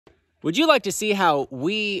Would you like to see how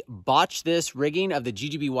we botch this rigging of the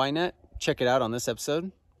GGBY net? Check it out on this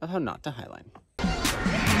episode of How Not to Highline.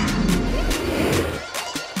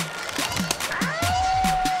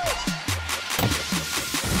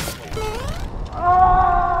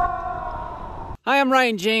 Hi, I'm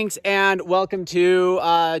Ryan Jinks, and welcome to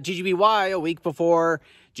GGBY, a week before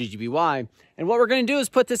GGBY. And what we're going to do is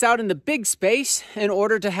put this out in the big space in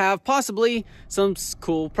order to have possibly some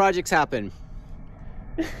cool projects happen.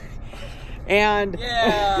 And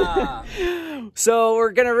yeah. So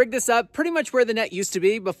we're going to rig this up pretty much where the net used to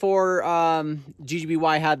be before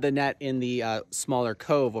GGBY had the net in the smaller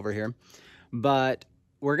cove over here. But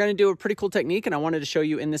we're going to do a pretty cool technique, and I wanted to show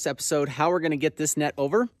you in this episode how we're going to get this net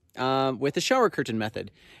over with the shower curtain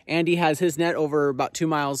method. Andy has his net over about 2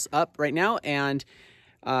 miles up right now, and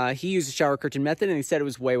he used the shower curtain method, and he said it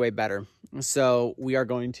was way, way better. So we are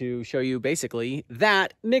going to show you basically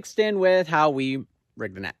that mixed in with how we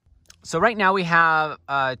rig the net. So right now we have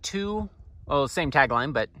same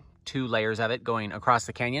tagline, but 2 layers of it going across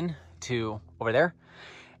the canyon to over there.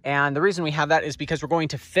 And the reason we have that is because we're going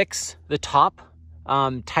to fix the top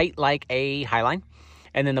tight like a Highline,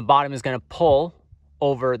 and then the bottom is going to pull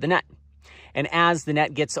over the net. And as the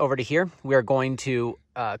net gets over to here, we are going to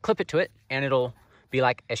clip it to it, and it'll be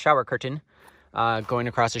like a shower curtain going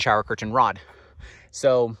across a shower curtain rod.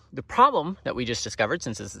 So the problem that we just discovered,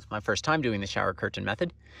 since this is my first time doing the shower curtain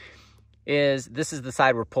method, is this is the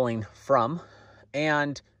side we're pulling from,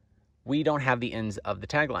 and we don't have the ends of the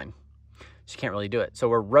tagline. So you can't really do it. So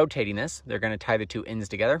we're rotating this. They're going to tie the 2 ends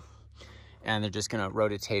together, and they're just going to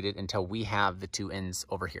rotate it until we have the 2 ends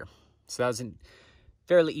over here. So that was a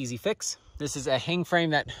fairly easy fix. This is a hang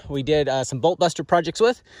frame that we did some bolt buster projects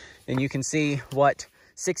with, and you can see what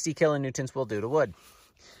 60 kilonewtons will do to wood.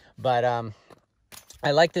 But I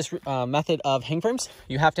like this method of hang frames.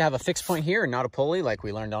 You have to have a fixed point here and not a pulley like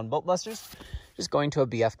we learned on bolt busters. Just going to a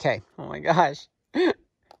BFK. Oh my gosh.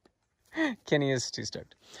 Kenny is too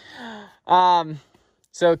stoked.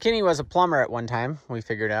 So Kenny was a plumber at one time, we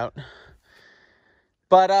figured out.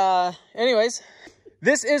 But anyways,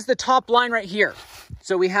 this is the top line right here.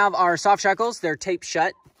 So we have our soft shackles, they're taped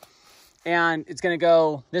shut, and it's gonna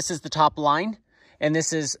go, this is the top line, and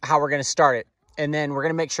this is how we're gonna start it. And then we're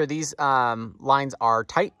gonna make sure these lines are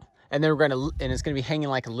tight, and then it's gonna be hanging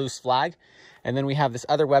like a loose flag. And then we have this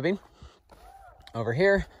other webbing over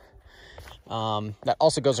here that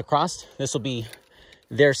also goes across. This will be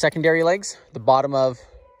their secondary legs, the bottom of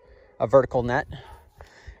a vertical net.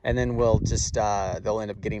 And then we'll just, they'll end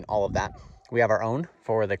up getting all of that. We have our own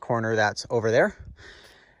for the corner that's over there.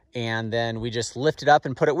 And then we just lift it up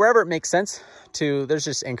and put it wherever it makes sense to, there's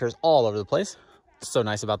just anchors all over the place. It's so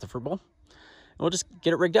nice about the fruit bowl. And we'll just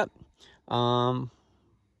get it rigged up.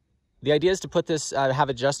 The idea is to put this, have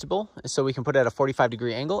adjustable, so we can put it at a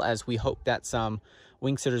 45-degree angle, as we hope that some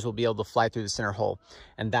Wingsuiters will be able to fly through the center hole.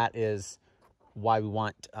 And that is why we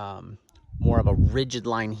want more of a rigid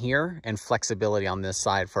line here and flexibility on this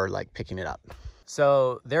side for like picking it up.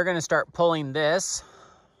 So they're gonna start pulling this,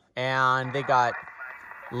 and they got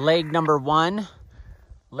leg number 1,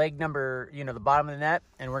 leg number, the bottom of the net,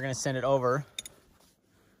 and we're gonna send it over.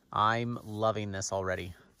 I'm loving this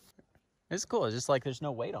already. It's cool, it's just like there's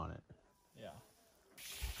no weight on it. Yeah.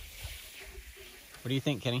 What do you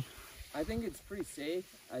think, Kenny? I think it's pretty safe.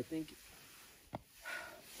 I think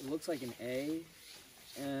it looks like an A,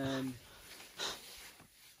 and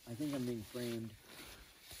I think I'm being framed.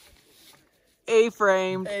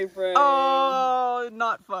 A-frame. A-frame. Oh,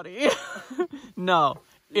 not funny. No,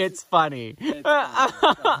 it's funny. It's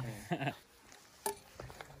funny.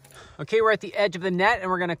 Okay, we're at the edge of the net, and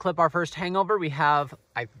we're going to clip our first hangover. We have,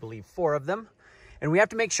 I believe, 4 of them. And we have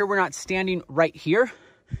to make sure we're not standing right here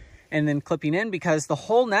and then clipping in, because the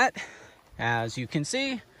whole net, as you can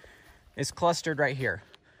see, is clustered right here.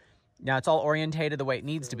 Now, it's all orientated the way it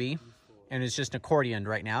needs to be, and it's just accordioned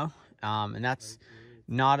right now. And that's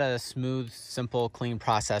not a smooth, simple, clean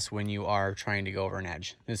process when you are trying to go over an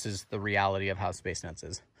edge. This is the reality of how space nets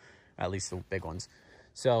is, at least the big ones.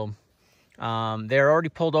 So they're already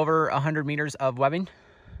pulled over 100 meters of webbing,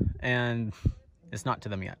 and it's not to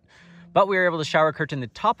them yet. But we were able to shower curtain the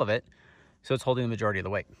top of it, so it's holding the majority of the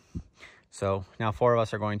weight. So now 4 of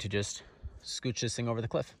us are going to just scooch this thing over the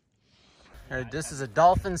cliff. All right, this is a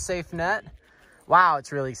dolphin safe net. Wow,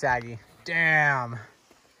 it's really saggy. Damn.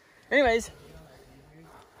 Anyways,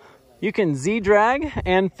 you can Z-drag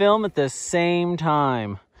and film at the same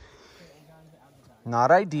time. Not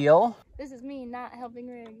ideal. This is me not helping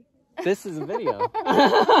rig. This is a video.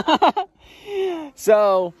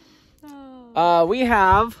 So we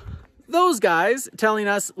have those guys telling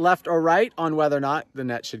us left or right on whether or not the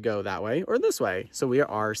net should go that way or this way. So we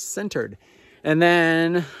are centered. And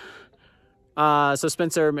then, so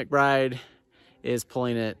Spencer McBride is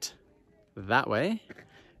pulling it that way.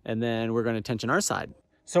 And then we're going to tension our side.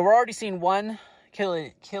 So we're already seeing 1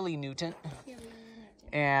 kilonewton.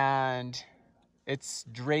 And it's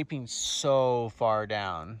draping so far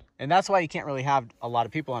down. And that's why you can't really have a lot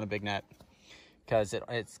of people on a big net, because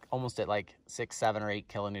it's almost at like 6, 7, or 8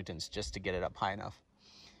 kilonewtons just to get it up high enough.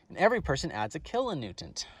 And every person adds a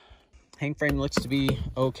kilonewton. Hang frame looks to be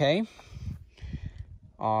okay.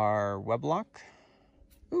 Our web lock,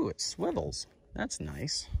 ooh, it swivels. That's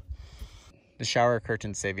nice. The shower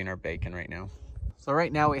curtain's saving our bacon right now. So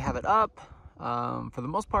right now we have it up. For the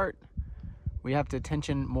most part, we have to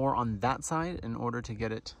tension more on that side in order to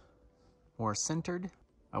get it more centered.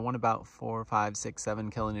 I want about 4, 5, 6,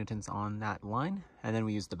 7 kilonewtons on that line. And then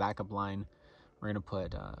we use the backup line. We're gonna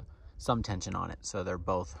put some tension on it so they're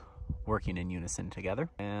both working in unison together.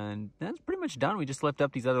 And that's pretty much done. We just lift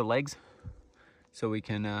up these other legs so we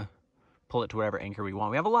can pull it to whatever anchor we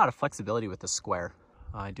want. We have a lot of flexibility with the square.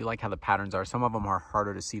 I do like how the patterns are. Some of them are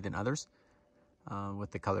harder to see than others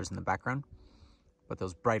with the colors in the background. But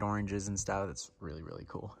those bright oranges and stuff, that's really, really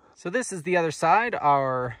cool. So this is the other side.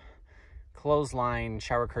 Our clothesline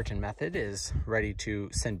shower curtain method is ready to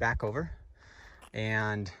send back over.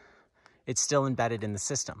 And it's still embedded in the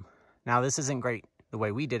system. Now this isn't great the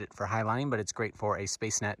way we did it for Highline, but it's great for a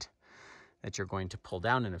spacenet that you're going to pull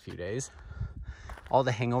down in a few days. All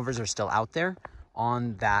the hangovers are still out there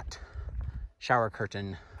on that shower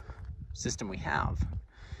curtain system we have.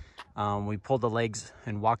 We pulled the legs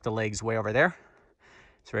and walked the legs way over there.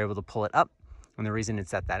 So we're able to pull it up. And the reason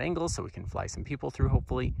it's at that angle, so we can fly some people through,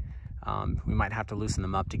 hopefully. We might have to loosen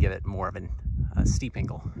them up to give it more of a steep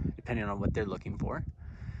angle, depending on what they're looking for.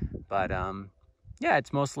 But yeah,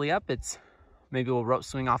 it's mostly up. Maybe we'll rope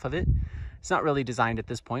swing off of it. It's not really designed at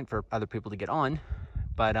this point for other people to get on,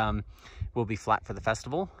 but we'll be flat for the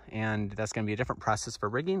festival, and that's gonna be a different process for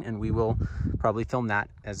rigging, and we will probably film that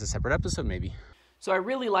as a separate episode maybe. So I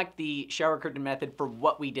really like the shower curtain method for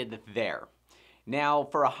what we did there. Now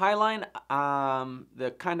for a Highline,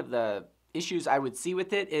 the issues I would see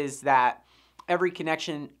with it is that every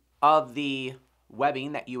connection of the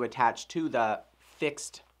webbing that you attach to the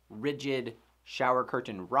fixed rigid shower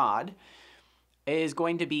curtain rod is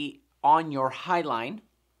going to be on your Highline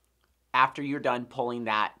after you're done pulling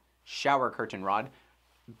that shower curtain rod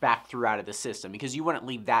back through out of the system, because you wouldn't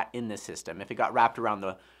leave that in the system. If it got wrapped around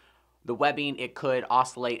the webbing, it could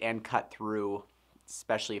oscillate and cut through,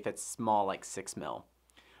 especially if it's small, like 6 mil.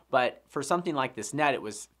 But for something like this net, it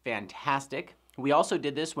was fantastic. We also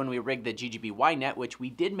did this when we rigged the GGBY net, which we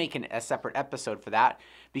did make a separate episode for that,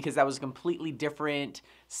 because that was a completely different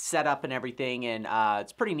setup and everything. And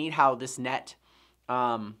it's pretty neat how this net,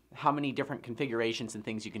 how many different configurations and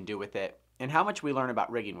things you can do with it, and how much we learn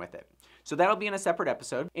about rigging with it. So that'll be in a separate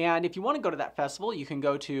episode. And if you want to go to that festival, you can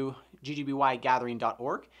go to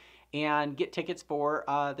ggbygathering.org and get tickets for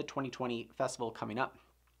the 2020 festival coming up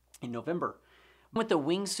in November. With the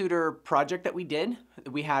Wingsuiter project that we did,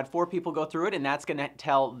 we had 4 people go through it, and that's gonna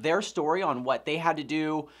tell their story on what they had to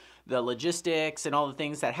do, the logistics and all the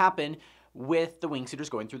things that happened with the Wingsuiters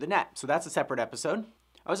going through the net. So that's a separate episode.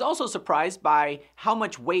 I was also surprised by how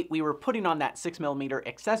much weight we were putting on that 6mm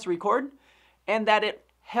accessory cord, and that it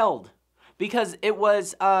held, because it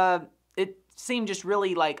was, it seemed just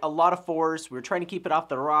really like a lot of force. We were trying to keep it off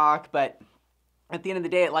the rock, but at the end of the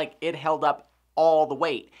day, it held up all the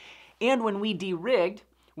weight. And when we de-rigged,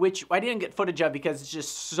 which I didn't get footage of because it's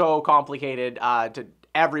just so complicated,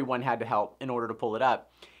 everyone had to help in order to pull it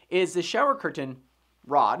up, is the shower curtain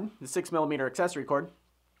rod, the 6mm accessory cord,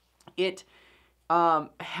 it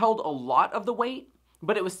held a lot of the weight,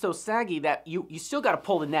 but it was so saggy that you still got to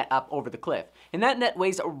pull the net up over the cliff. And that net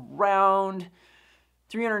weighs around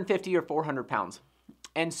 350 or 400 pounds.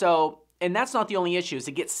 And that's not the only issue, is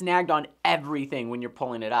it gets snagged on everything when you're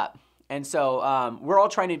pulling it up. And so we're all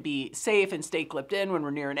trying to be safe and stay clipped in when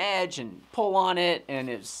we're near an edge and pull on it, and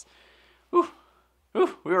it's, we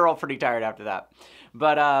were all pretty tired after that.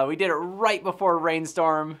 But we did it right before a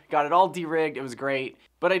rainstorm, got it all de-rigged, it was great.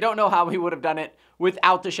 But I don't know how we would have done it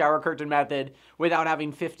without the shower curtain method, without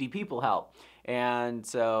having 50 people help. And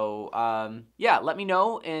so, yeah, let me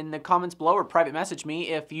know in the comments below or private message me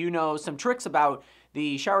if you know some tricks about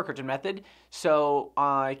the shower curtain method, so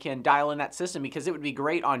I can dial in that system, because it would be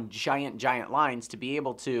great on giant lines to be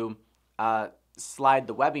able to slide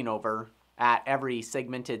the webbing over at every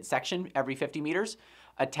segmented section, every 50 meters,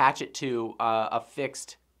 attach it to a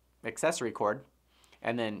fixed accessory cord,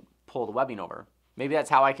 and then pull the webbing over. maybe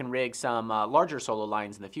that's how I can rig some larger solo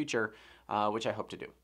lines in the future, which I hope to do.